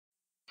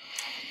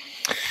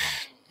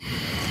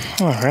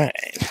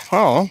Alright,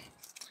 well,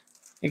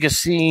 you can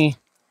see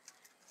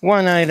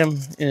one item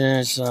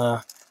is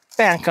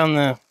back on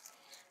the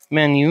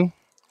menu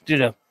due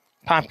to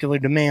popular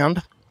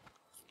demand,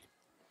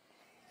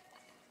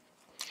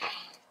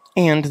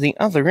 and the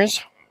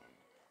others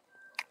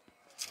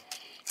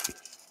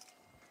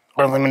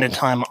are limited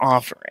time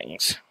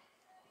offerings.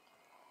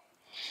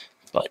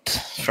 But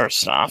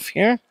first off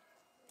here,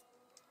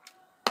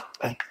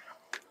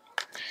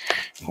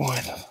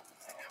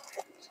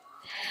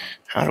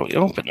 how do we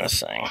open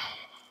this thing?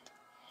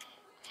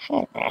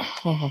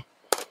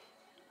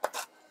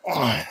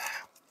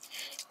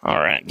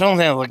 Alright, don't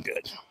that look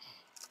good?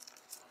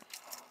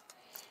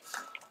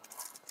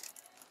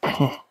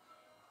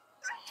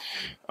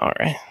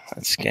 Alright,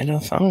 let's get a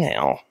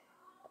thumbnail.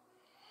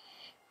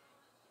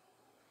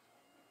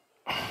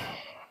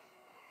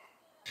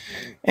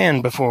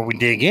 And before we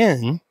dig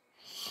in,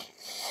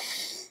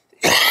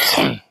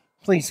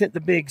 please hit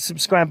the big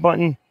subscribe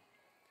button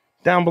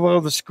down below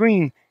the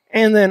screen.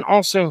 And then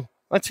also,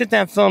 let's hit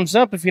that thumbs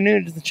up if you're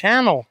new to the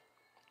channel.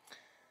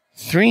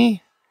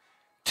 3,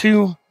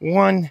 2,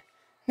 1.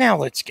 Now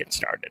let's get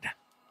started.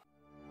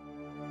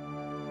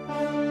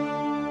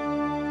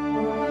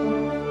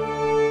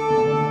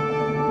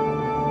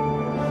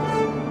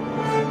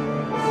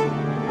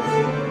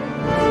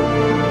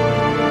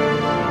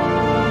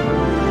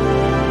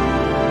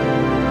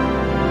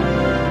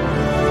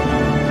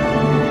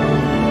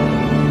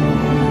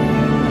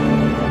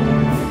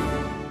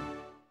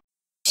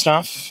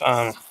 Stuff.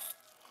 We've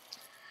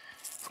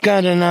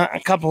got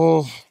a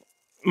couple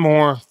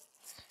more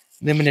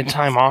limited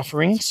time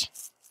offerings.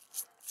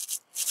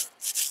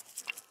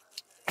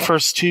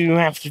 First two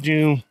have to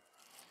do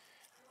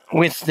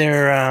with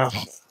their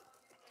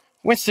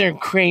with their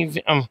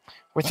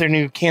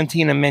new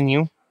Catina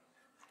menu,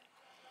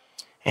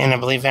 and I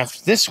believe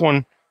after this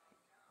one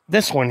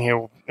here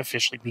will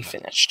officially be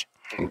finished.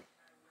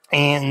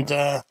 And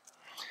I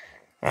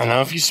don't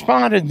know if you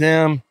spotted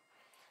them.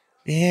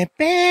 They're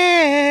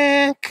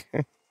back.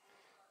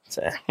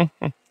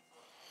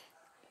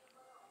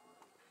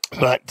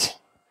 But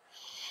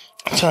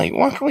I'll tell you,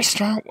 what can we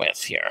start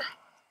with here?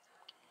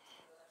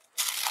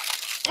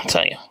 I'll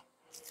tell you.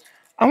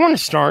 I want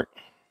to start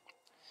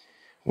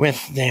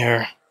with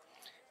their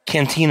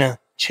Catina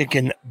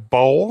Chicken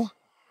bowl.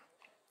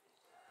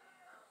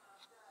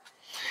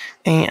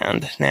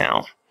 And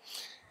now,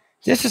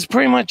 this is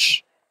pretty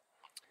much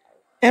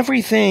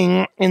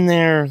everything in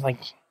their,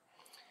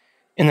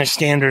 in their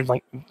standard,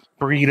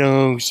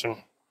 burritos and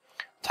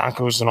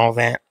tacos and all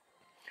that.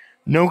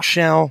 No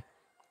shell,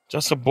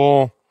 just a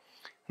bowl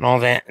and all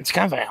that. It's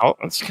kind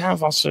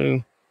of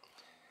also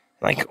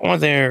one of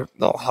their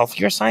little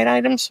healthier side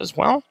items as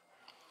well.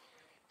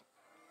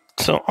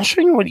 So I'll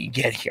show you what you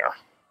get here.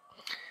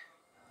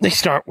 They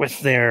start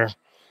with their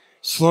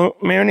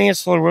marinated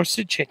slow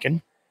roasted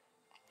chicken.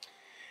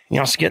 You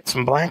also get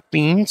some black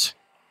beans.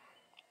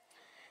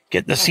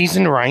 Get the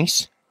seasoned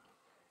rice.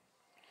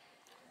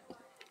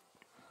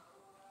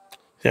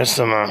 There's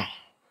some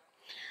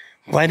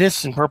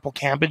lettuce and purple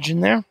cabbage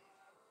in there.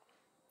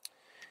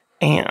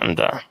 And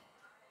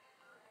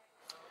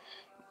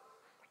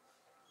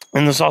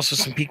there's also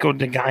some pico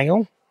de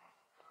gallo.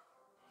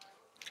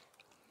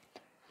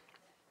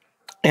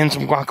 And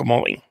some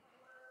guacamole.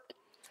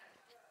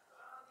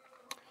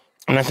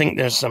 And I think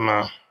there's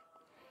some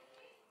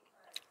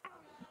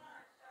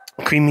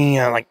creamy,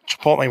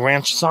 chipotle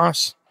ranch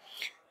sauce.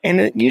 And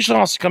it usually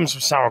also comes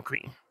with sour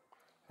cream,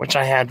 which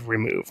I had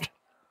removed.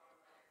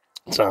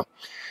 So,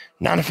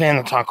 not a fan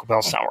of Taco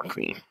Bell sour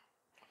cream.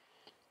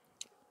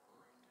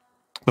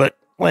 But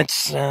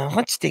let's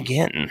dig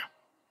in.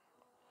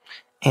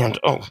 And,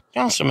 I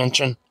also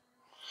mention,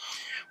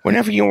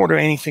 whenever you order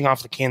anything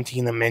off the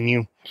Catina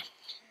menu,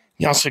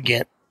 you also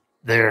get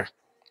their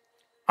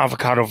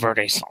avocado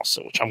verde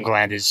salsa, which I'm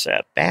glad is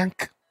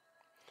back.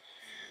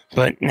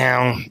 But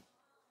now,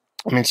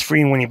 it's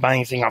free when you buy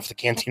anything off the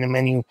Catina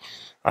menu.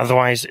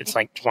 Otherwise, it's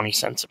 20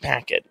 cents a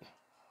packet.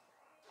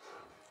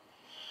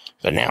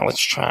 But now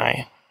let's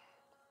try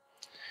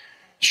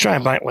a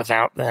bite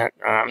without that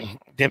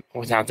dip,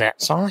 without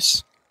that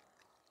sauce.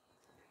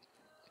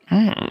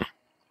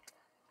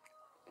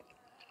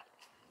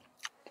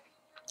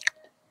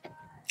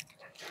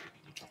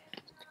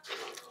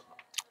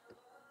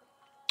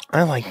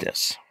 I like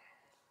this.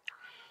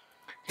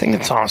 I think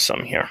it's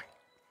awesome here.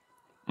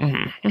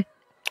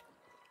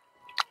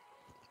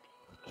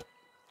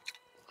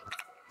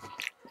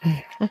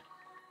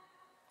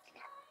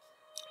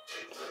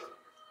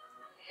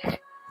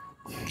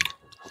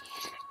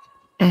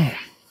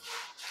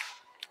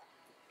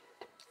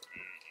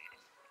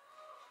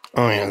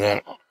 Oh yeah,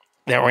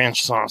 that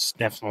ranch sauce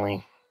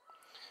definitely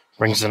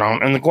brings it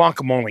on, and the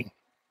guacamole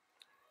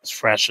is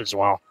fresh as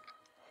well.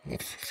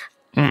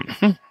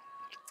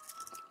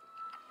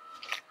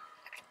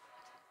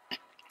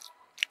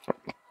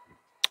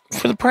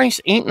 For the price,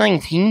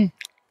 $8.19.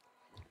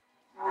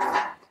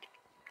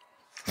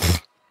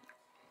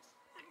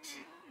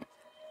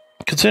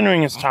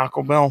 Considering it's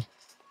Taco Bell,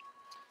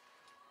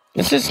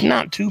 this is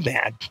not too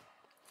bad.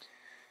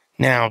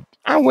 Now,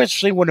 I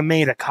wish they would have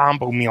made a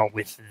combo meal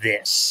with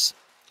this.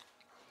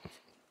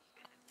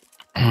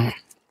 And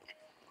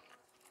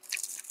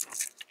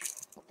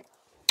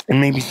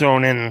maybe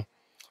thrown in a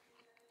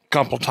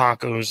couple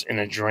tacos and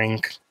a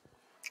drink.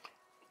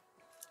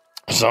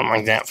 Something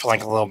like that for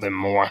like a little bit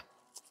more.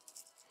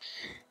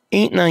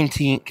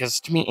 $8.19,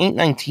 because to me,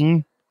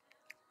 $8.19,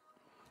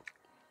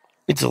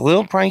 it's a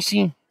little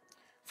pricey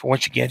for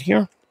what you get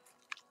here.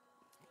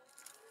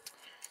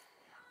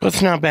 But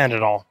it's not bad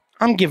at all.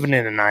 I'm giving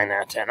it a 9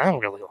 out of 10. I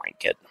really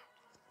like it.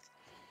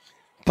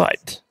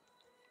 But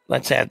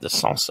let's add the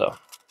salsa.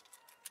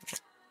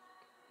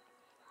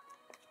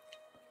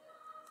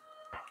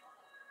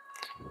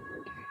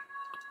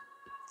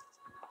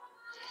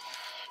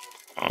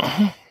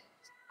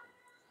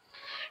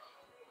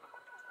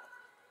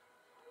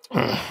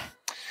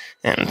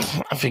 And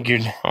I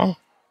figured, well,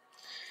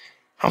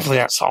 hopefully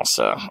that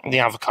salsa, the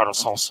avocado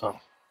salsa,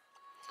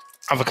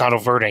 avocado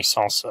verde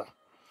salsa,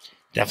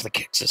 definitely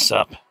kicks this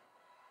up.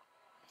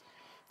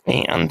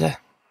 And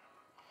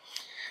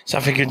so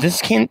I figured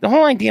the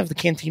whole idea of the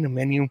Cantina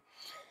menu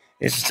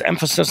is its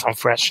emphasis on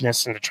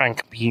freshness and to try and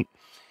compete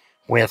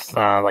with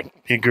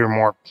like bigger,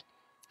 more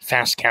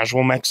fast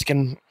casual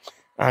Mexican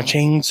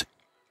chains.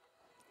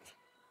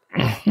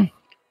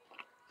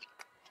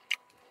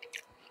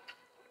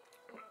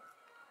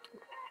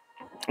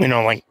 You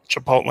know, like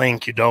Chipotle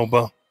and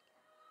Qdoba.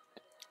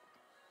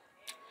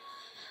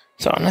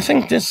 So, and I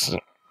think this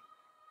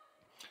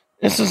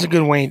is a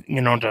good way, you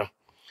know, to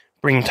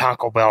bring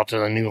Taco Bell to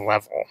the new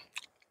level.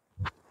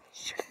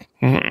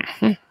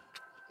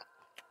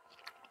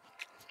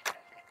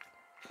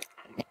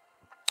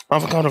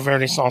 Avocado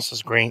verde sauce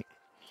is great.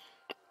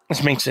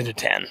 This makes it a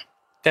 10.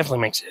 Definitely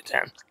makes it a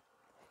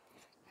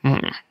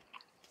 10.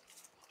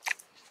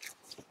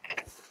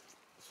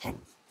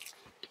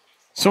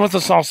 So with the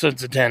salsa,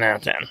 it's a 10 out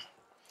of 10.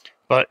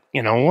 But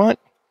you know what?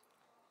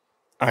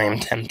 I am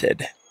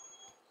tempted.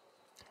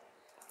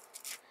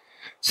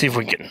 See if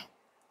we can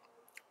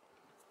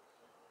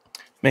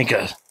make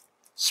a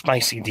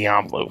spicy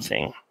Diablo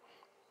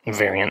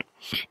variant.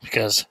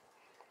 Because,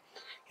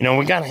 you know,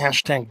 we got to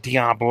hashtag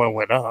Diablo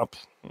it up.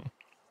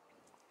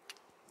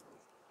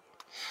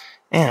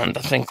 And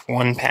I think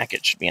one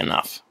packet should be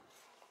enough.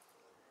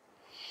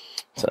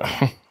 So,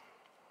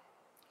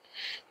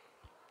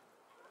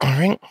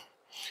 alright.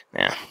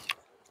 Yeah.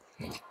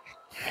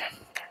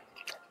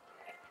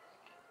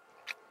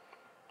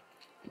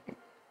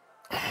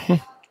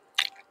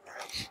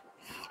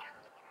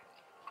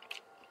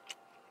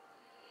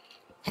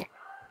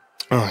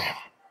 Oh, yeah.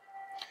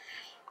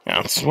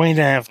 Now, it's a way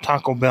to have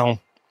Taco Bell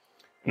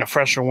in a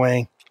fresher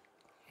way.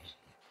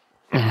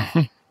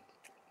 Let's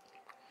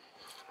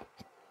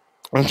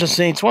just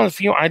say it's one of the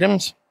few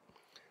items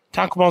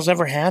Taco Bell's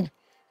ever had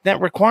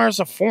that requires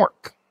a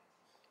fork.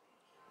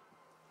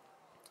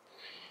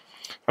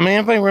 I mean,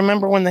 everybody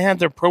remember when they had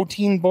their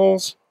protein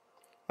bowls,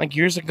 like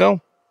years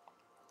ago?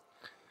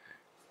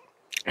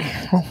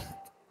 I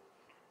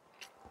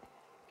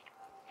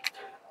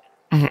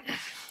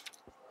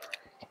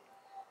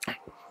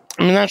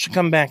mean, that should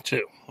come back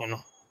too, you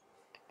know.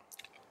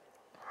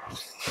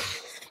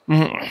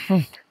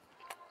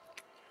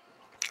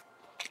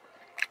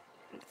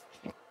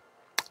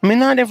 I mean,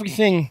 not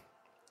everything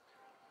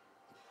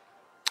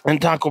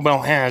and Taco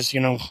Bell has, you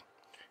know,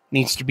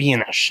 needs to be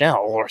in a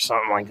shell or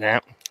something like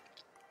that.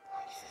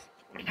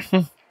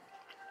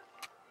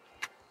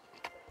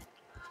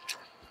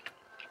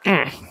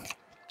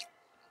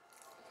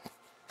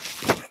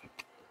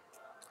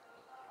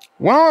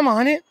 While I'm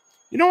on it,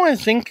 you know what I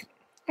think?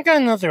 I got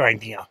another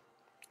idea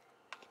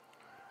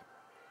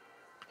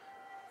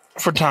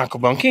for Taco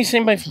Bell. In case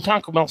anybody from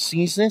Taco Bell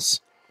sees this,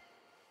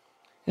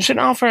 they should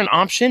offer an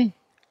option.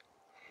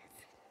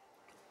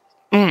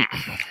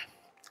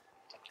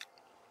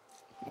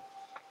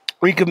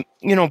 Where you could,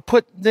 you know,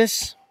 put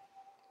this,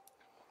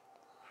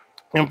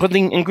 you know, put the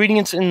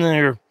ingredients in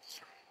their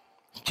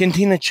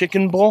Catina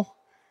Chicken bowl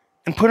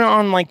and put it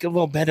on like a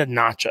little bed of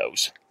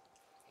nachos.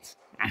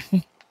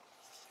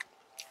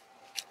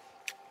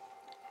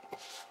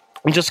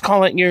 And just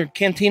call it your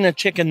Catina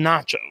Chicken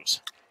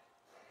nachos.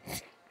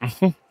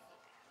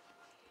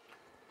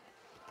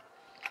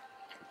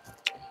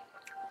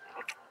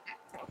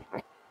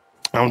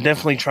 I'll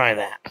definitely try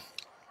that.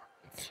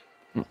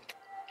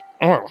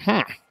 Or,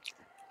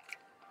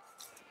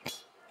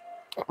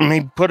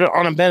 maybe put it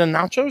on a bed of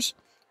nachos,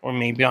 or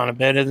maybe on a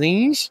bed of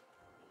these.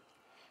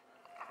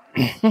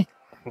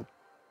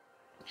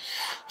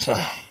 So,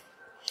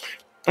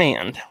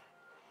 and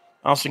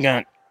I also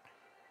got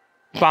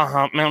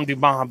Mountain Dew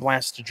Baja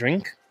Blast to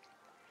drink.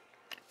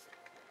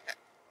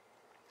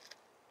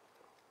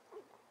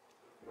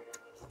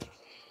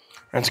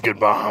 That's a good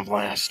Baja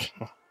Blast.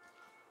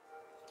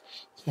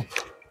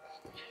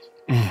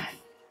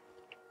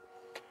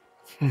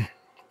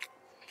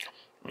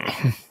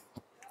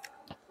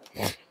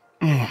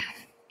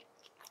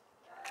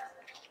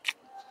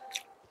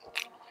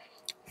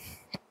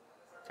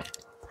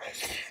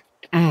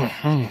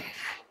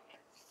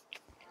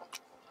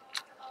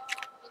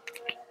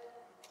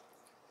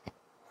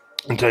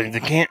 into the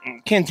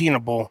Cantina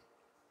bowl.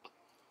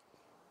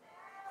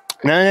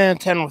 9 out of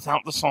 10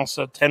 without the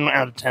salsa, 10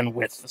 out of 10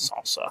 with the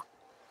salsa.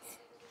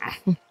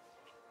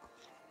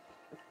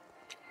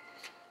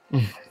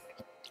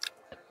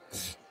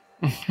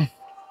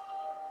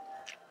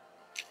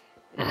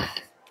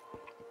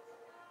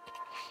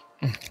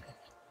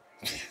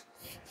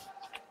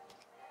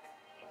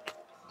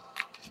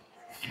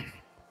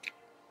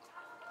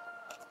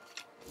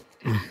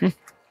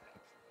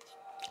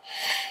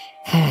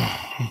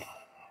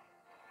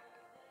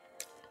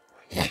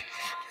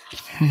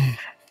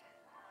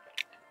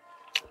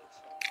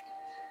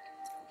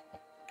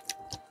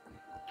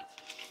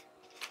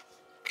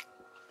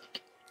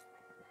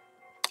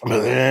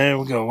 But there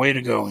we go. Way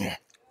to go here.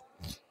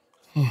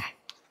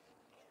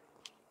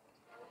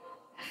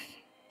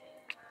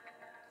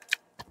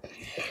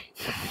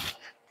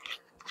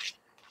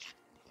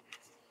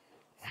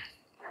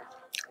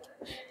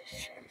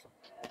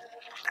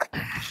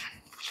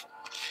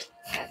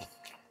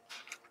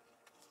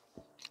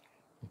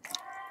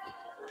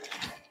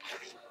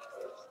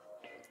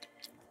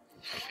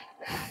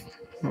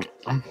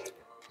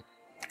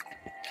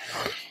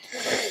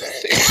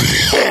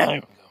 There we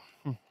go.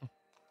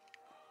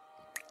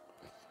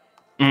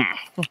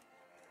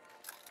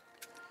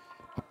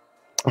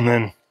 And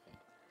then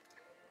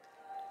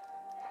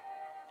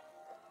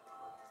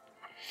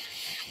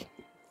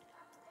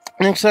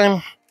next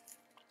time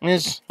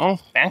is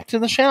back to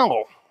the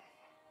shallow.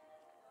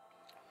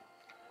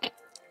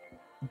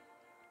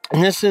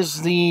 And this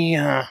is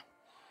the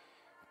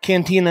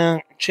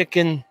Catina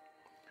Chicken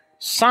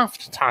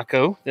soft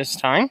taco this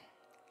time.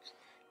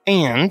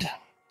 And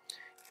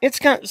it's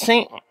got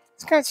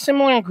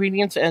similar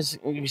ingredients as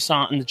we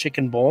saw in the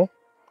chicken bowl.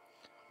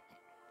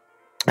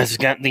 It's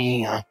got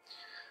the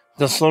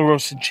slow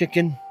roasted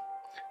chicken,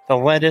 the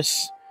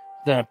lettuce,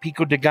 the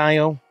pico de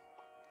gallo,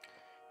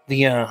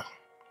 the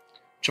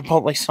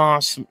chipotle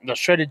sauce, the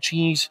shredded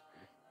cheese,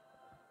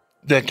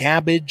 the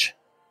cabbage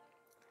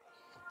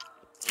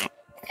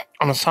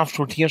on a soft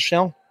tortilla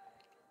shell.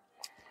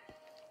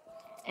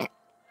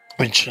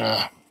 Which,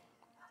 let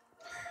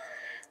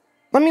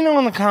me know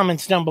in the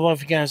comments down below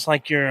if you guys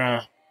like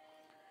your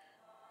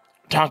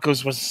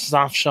tacos with the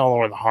soft shell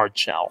or the hard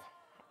shell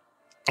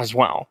as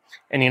well.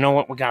 And you know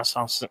what? We got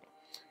salsa.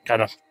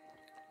 Gotta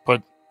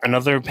put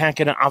another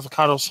packet of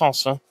avocado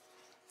salsa,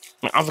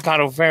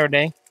 avocado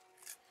verde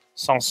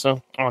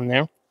salsa on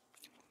there.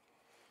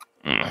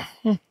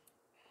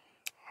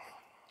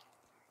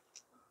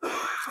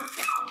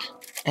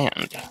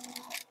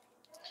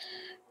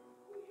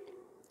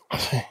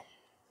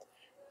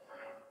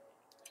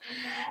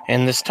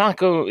 And this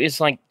taco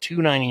is like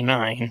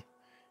 $2.99 if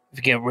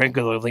you get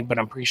regularly, but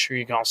I'm pretty sure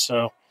you can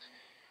also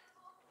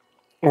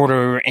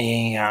order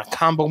a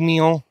combo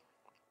meal,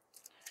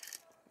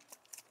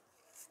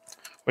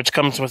 which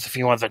comes with a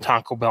few other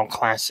Taco Bell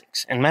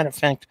classics. And matter of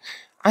fact,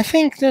 I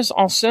think there's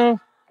also,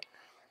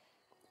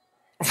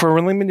 for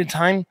a limited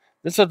time,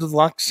 there's a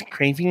deluxe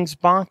cravings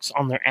box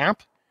on their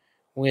app,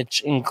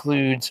 which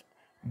includes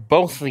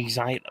both these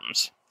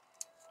items.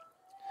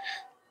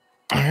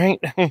 All right,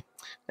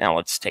 now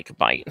let's take a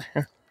bite.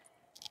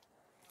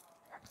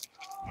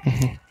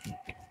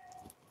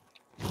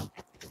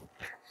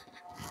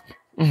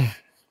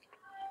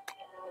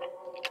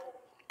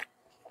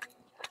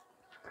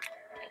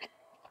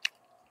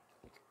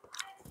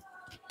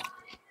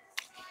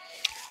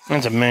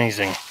 That's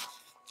amazing.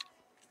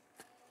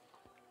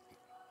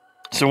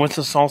 So with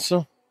the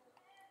salsa,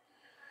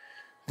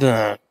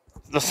 the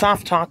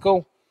soft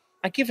taco,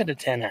 I give it a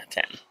 10 out of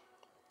 10.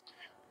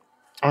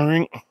 All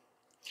right.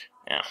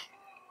 Yeah.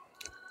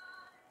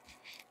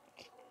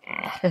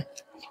 I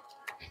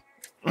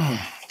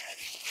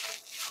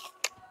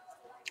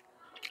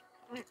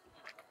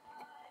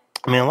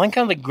mean, I like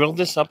how they grilled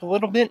this up a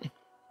little bit,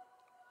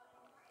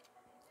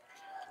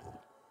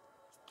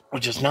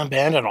 which is not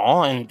bad at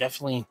all, and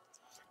definitely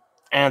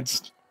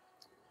adds,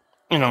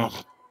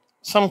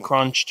 some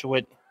crunch to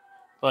it.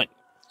 But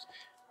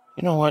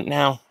you know what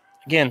now?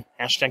 Again,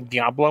 hashtag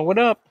Diablo it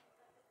up.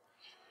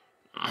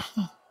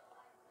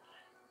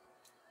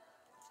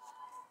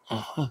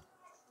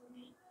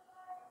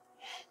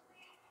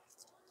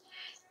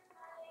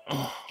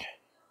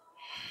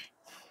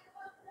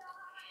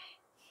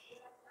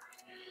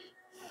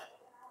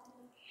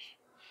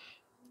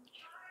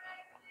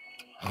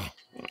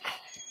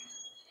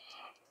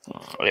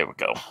 There we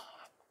go.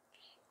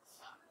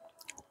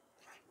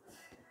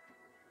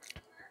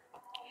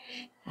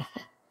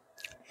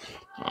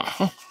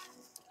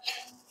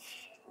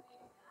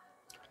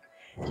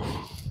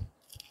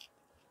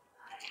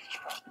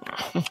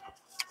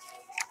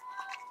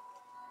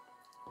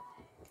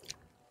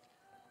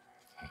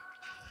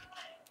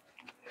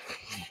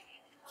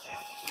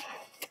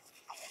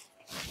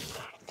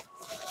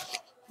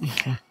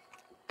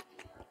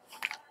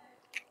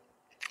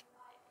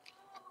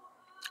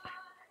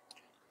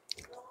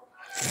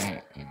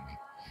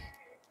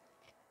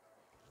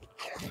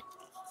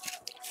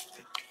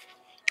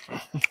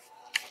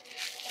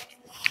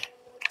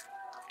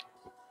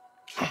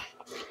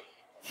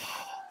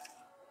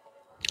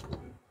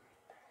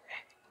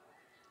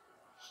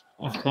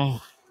 Okay.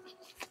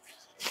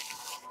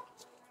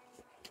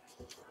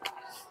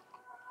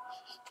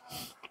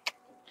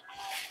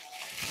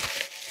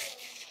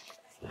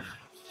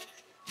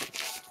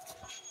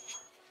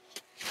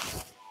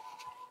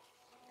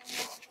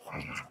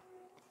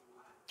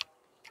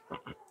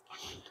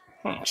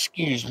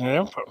 Excuse me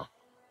there.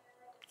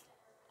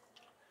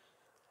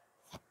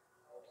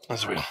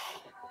 As we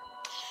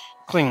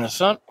clean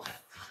this up.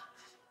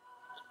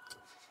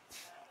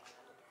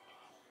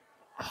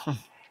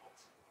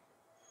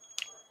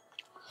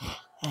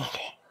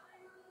 Okay.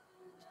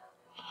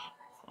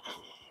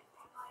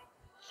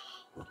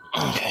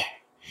 Okay.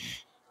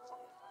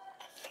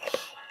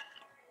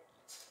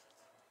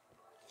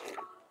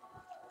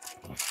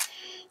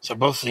 So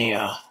both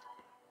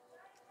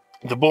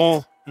the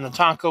bowl and the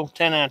taco,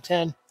 10 out of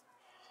 10.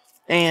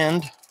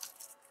 And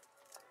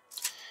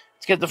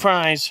let's get the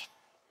fries.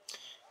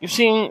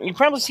 You've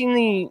probably seen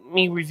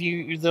me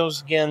review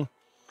those again.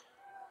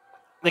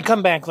 They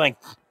come back like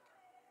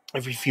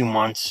every few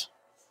months.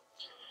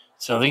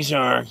 So these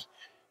are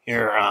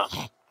your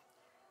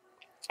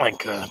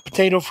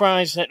potato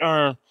fries that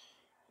are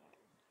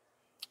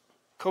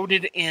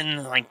coated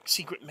in like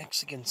secret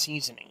Mexican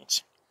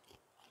seasonings.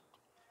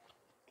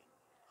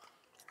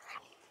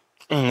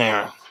 And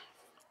they're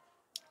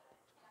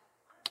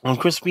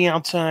crispy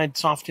outside,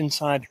 soft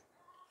inside.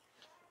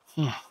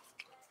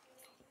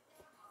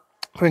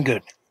 Pretty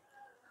good.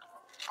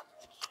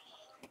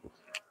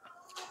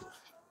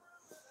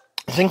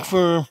 I think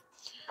for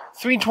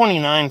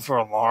 $3.29 for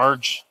a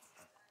large,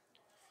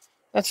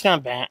 that's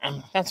not bad.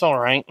 That's all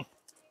right.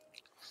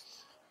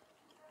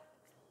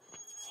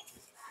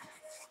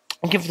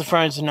 I'll give the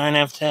fries a 9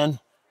 out of 10.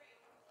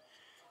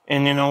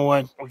 And you know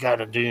what we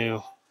gotta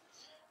do?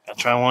 Gotta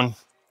try one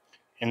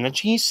in the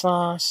cheese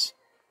sauce.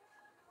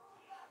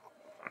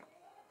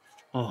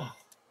 Mm.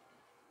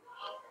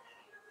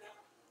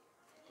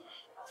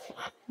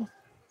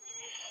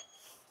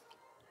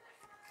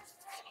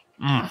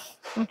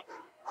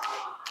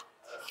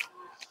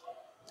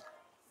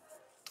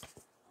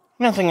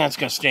 Nothing that's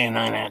gonna stay a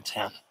 9 out of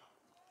 10.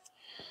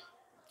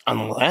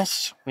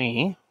 Unless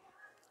we...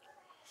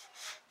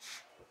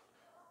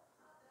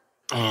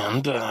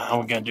 And how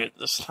are we gonna do it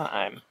this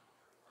time?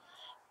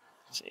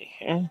 Let's see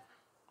here.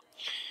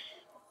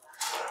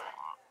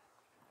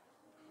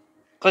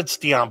 Let's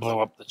Diablo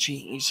up the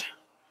cheese.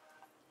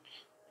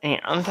 And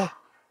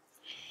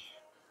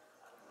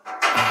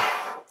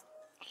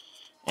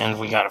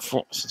we got a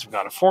fork. Since we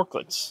got a fork,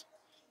 let's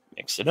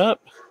mix it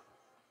up.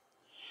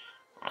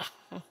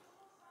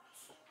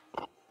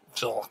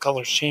 Until all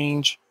colors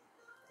change.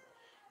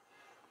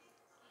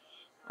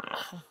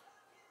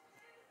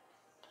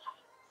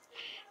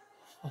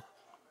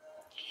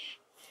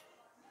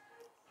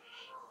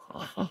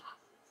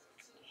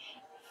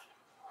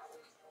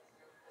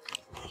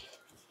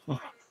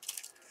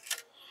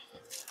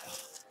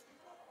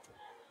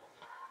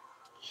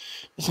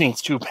 This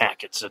needs 2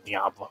 packets of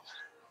Diablo.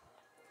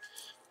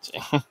 See.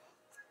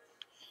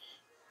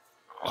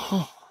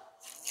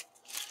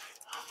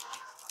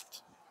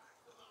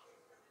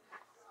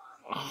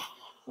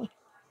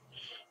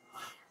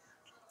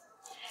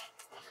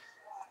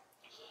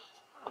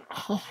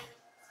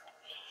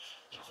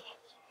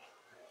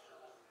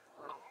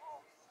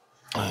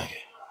 Okay.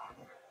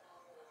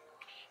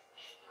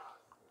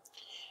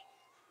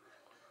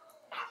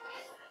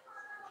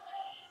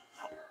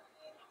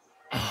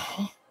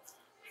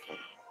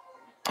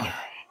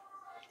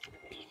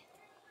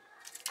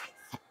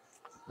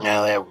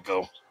 Now there we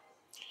go.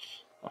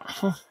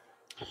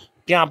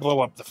 Diablo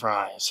up the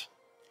fries.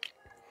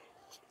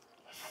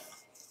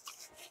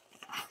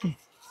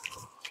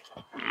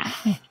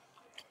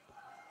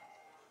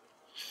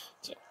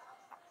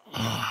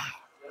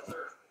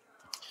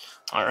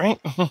 All right.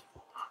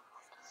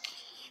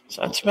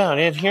 So that's about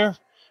it here.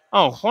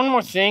 Oh, one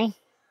more thing.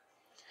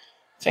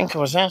 I think I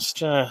was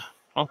asked a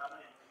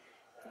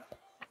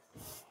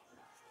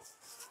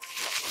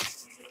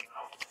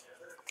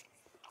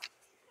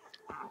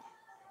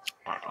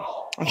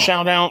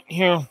shout out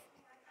here.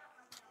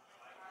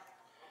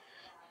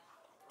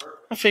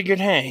 I figured,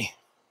 hey,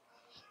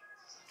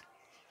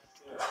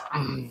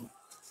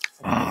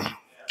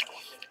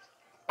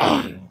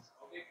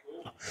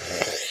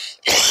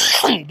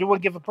 do I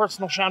give a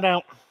personal shout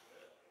out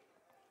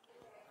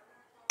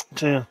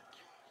to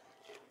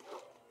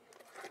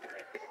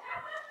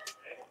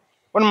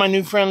one of my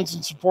new friends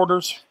and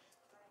supporters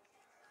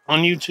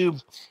on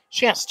YouTube?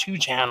 She has 2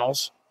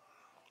 channels.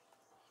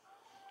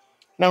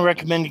 And I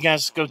recommend you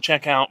guys go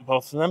check out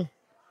both of them.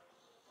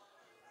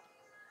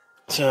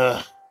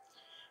 So,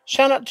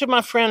 shout out to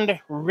my friend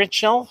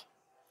Rochelle,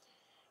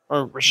 I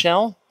hope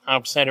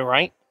I said it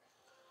right.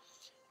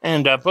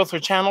 And both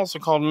her channels are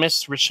called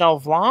Miss Rochelle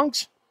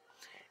Vlogs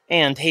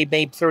and Hey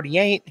Babe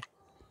 38.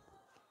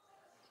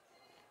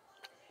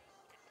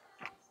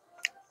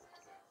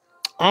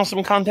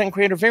 Awesome content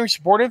creator, very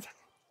supportive.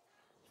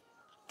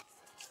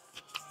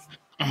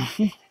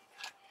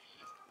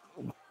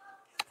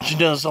 She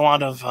does a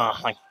lot of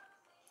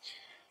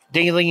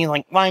daily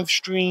live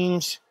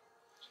streams.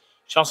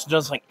 She also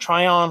does like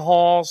try-on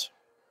hauls.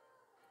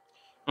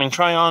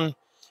 Try-on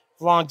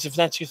vlogs if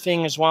that's your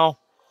thing as well.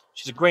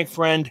 She's a great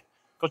friend.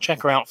 Go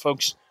check her out,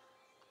 folks.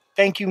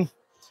 Thank you,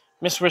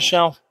 Miss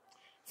Rochelle,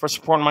 for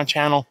supporting my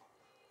channel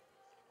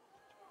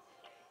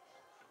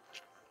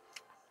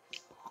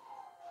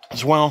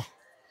as well.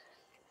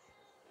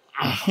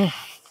 All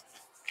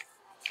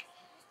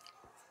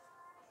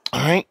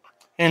right.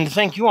 And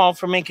thank you all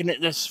for making it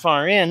this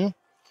far in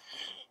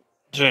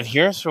to it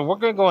here. So we're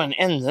going to go and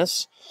end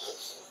this.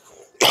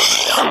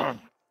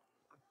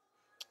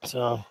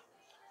 So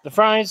the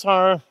fries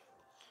are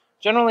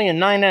generally a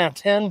 9 out of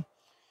 10.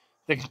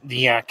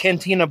 The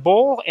Cantina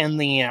bowl and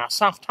the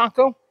soft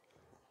taco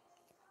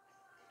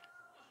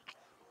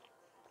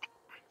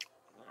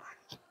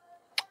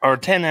are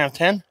 10 out of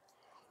 10.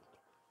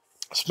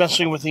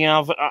 Especially with the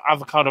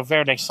avocado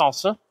verde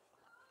salsa.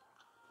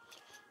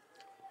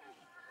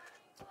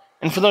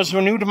 And for those who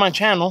are new to my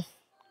channel,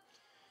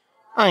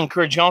 I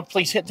encourage y'all to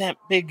please hit that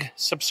big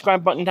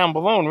subscribe button down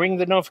below and ring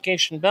the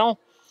notification bell.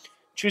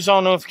 Choose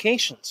all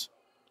notifications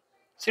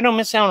so you don't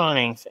miss out on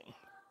anything.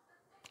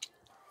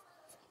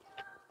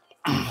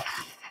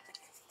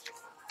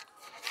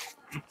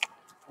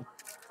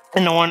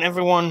 And I want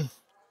everyone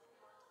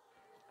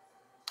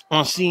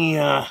to see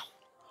my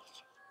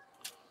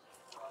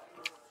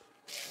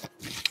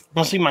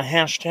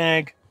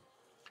hashtag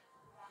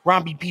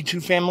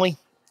RobbieP2Family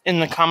in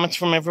the comments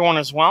from everyone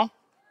as well.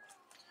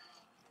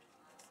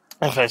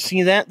 If I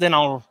see that, then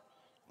I'll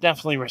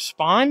definitely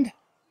respond.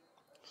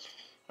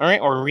 All right,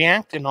 or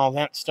react and all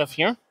that stuff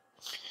here.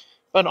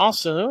 But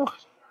also,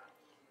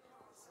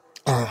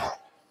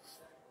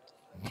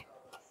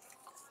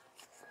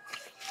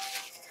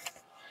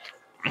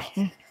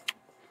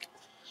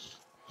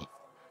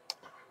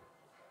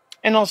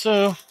 and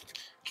also,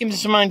 keep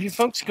this in mind, you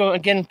folks. Go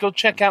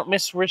check out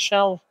Miss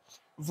Rochelle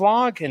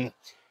vlog and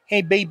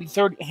Hey Babe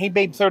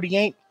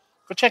 38.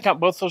 Go check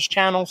out both those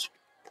channels.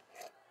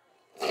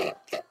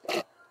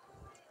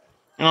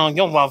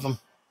 You'll love them.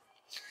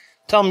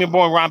 Tell them your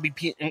boy Robbie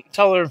P. And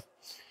tell her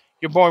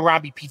your boy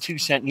Robbie P2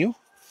 sent you.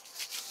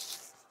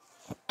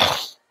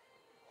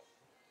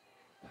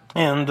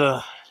 And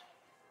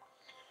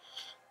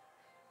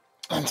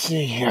let's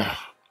see here.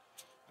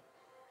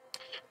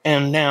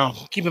 And now,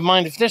 keep in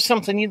mind, if there's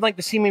something you'd like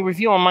to see me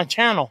review on my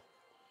channel,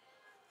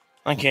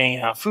 like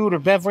a food or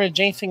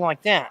beverage, anything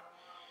like that,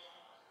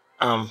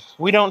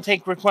 we don't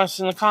take requests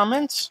in the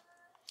comments.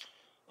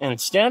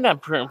 Instead,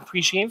 I'd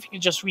appreciate if you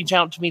could just reach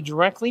out to me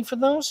directly for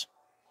those.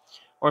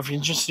 Or if you're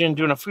interested in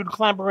doing a food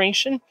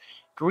collaboration, you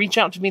can reach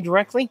out to me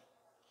directly.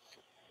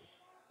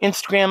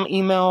 Instagram,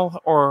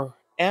 email, or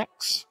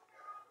X,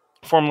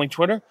 formerly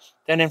Twitter.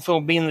 That info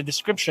will be in the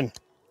description.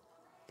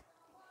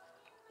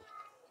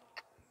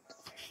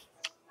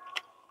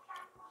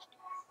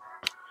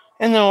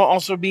 And there will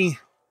also be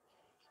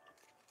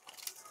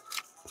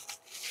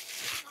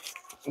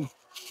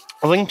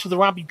a link to the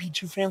Robbie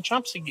P2 fan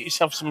shop so you get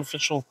yourself some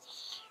official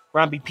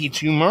Robbie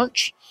P2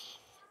 merch.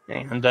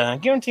 And I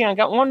guarantee I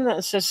got one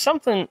that says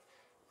something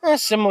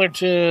similar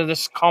to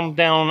this Calm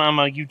Down, I'm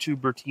a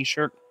YouTuber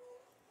t-shirt.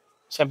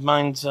 Except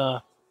mine's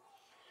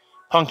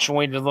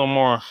punctuated a little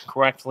more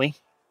correctly.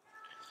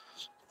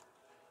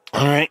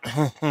 Alright.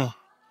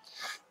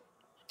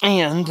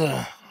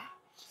 And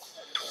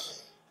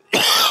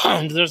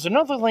and there's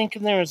another link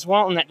in there as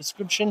well in that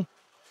description.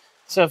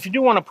 So if you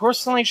do want to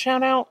personally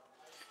shout out,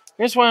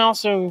 here's what I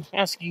also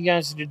ask you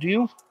guys to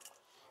do,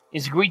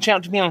 is reach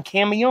out to me on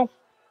Cameo.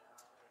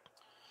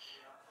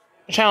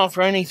 Shout out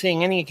for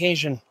anything, any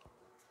occasion.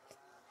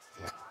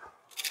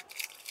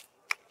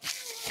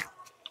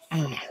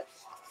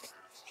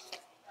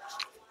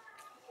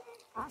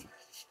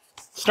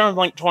 Started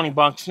like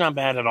 $20, not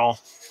bad at all.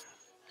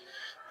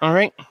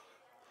 Alright.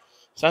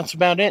 So that's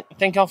about it.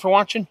 Thank y'all for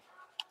watching.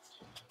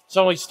 As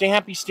always, stay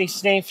happy, stay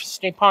safe,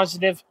 stay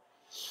positive.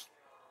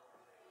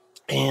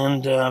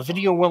 And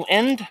video will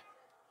end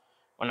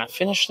when I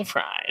finish the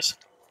fries.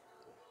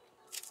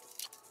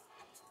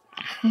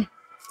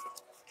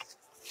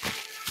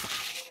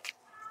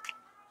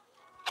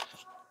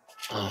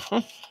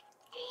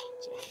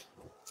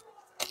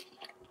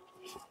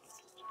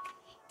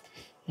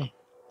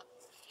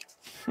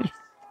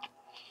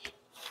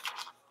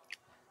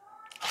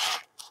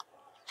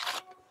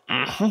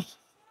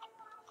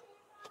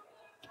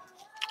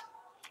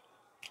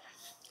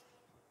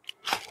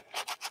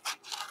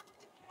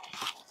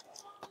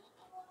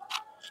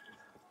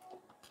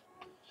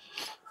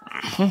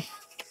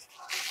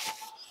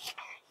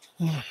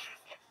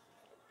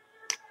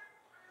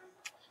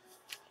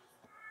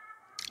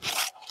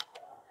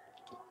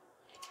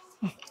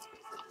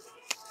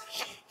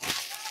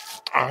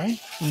 All right.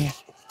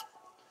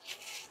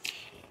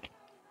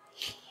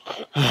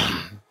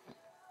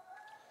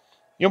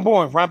 Your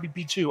boy, Robbie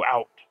P2,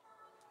 out.